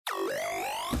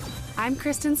I'm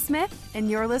Kristen Smith, and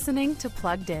you're listening to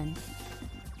Plugged In.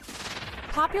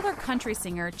 Popular country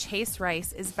singer Chase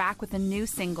Rice is back with a new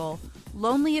single,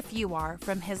 Lonely If You Are,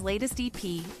 from his latest EP,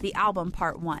 The Album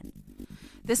Part 1.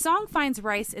 The song finds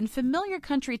Rice in familiar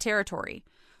country territory,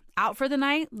 out for the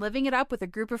night, living it up with a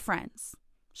group of friends.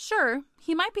 Sure,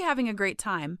 he might be having a great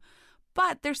time,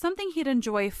 but there's something he'd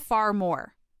enjoy far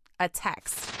more: a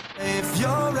text. If you're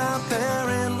out there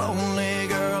and lonely,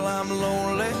 girl, I'm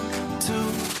lonely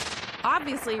too.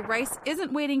 Obviously, Rice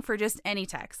isn't waiting for just any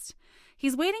text.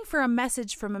 He's waiting for a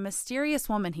message from a mysterious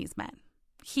woman he's met.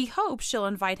 He hopes she'll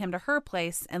invite him to her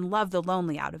place and love the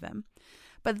lonely out of him.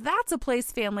 But that's a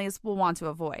place families will want to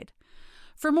avoid.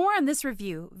 For more on this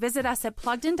review, visit us at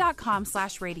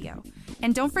pluggedin.com/radio.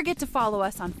 And don't forget to follow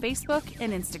us on Facebook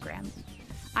and Instagram.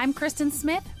 I'm Kristen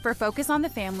Smith for Focus on the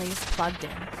Family's Plugged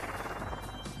In.